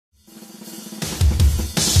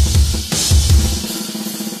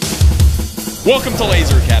Welcome to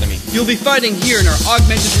Laser Academy. You'll be fighting here in our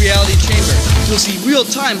augmented reality chamber. You'll see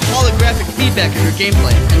real-time holographic feedback of your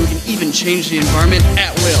gameplay, and we can even change the environment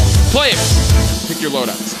at will. Players, pick your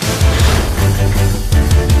loadouts.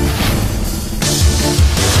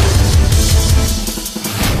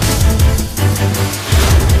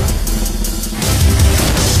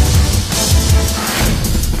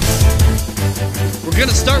 We're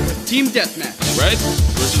gonna start with Team Deathmatch. Red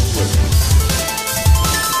versus blue.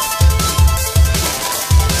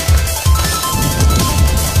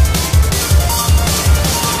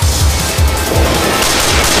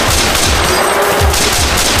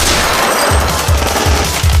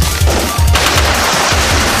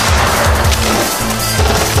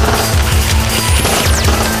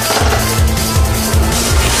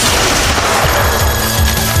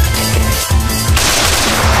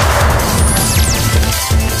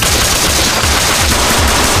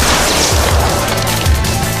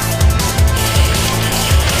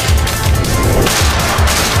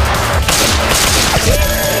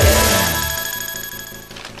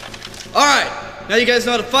 Alright, now you guys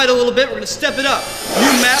know how to fight a little bit, we're gonna step it up.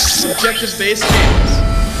 New map, objective-based games.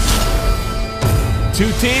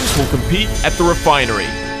 2 teams will compete at the refinery.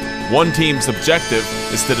 One team's objective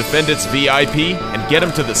is to defend its VIP and get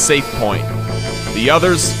him to the safe point. The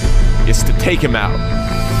other's is to take him out.